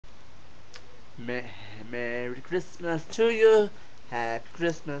Ma Merry Christmas to you. Happy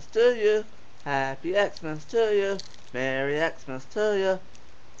Christmas to you. Happy Xmas to you. Merry Xmas to you.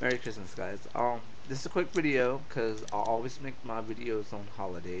 Merry Christmas, guys. This is a quick video because I always make my videos on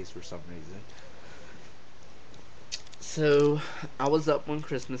holidays for some reason. So I was up when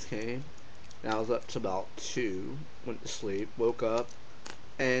Christmas came, and I was up to about 2. Went to sleep, woke up,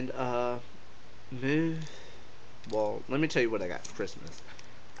 and moved. Well, let me tell you what I got for Christmas.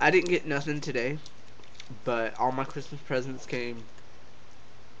 I didn't get nothing today, but all my Christmas presents came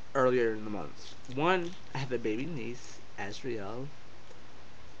earlier in the month. One, I have a baby niece, Azriel,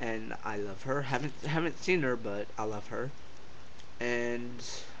 and I love her. Haven't seen her, but I love her. And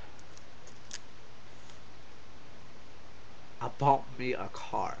I bought me a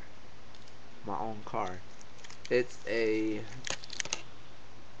car, my own car. It's a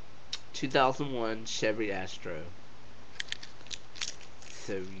 2001 Chevy Astro.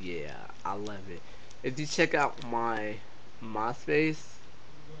 So yeah, I love it. If you check out my MySpace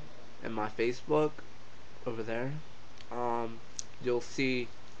and my Facebook over there, um, you'll see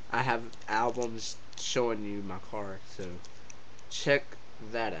I have albums showing you my car. So check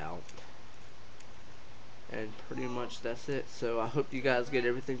that out. And pretty much that's it. So I hope you guys get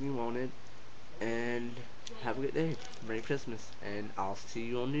everything you wanted. And have a good day. Merry Christmas. And I'll see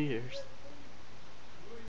you on New Year's.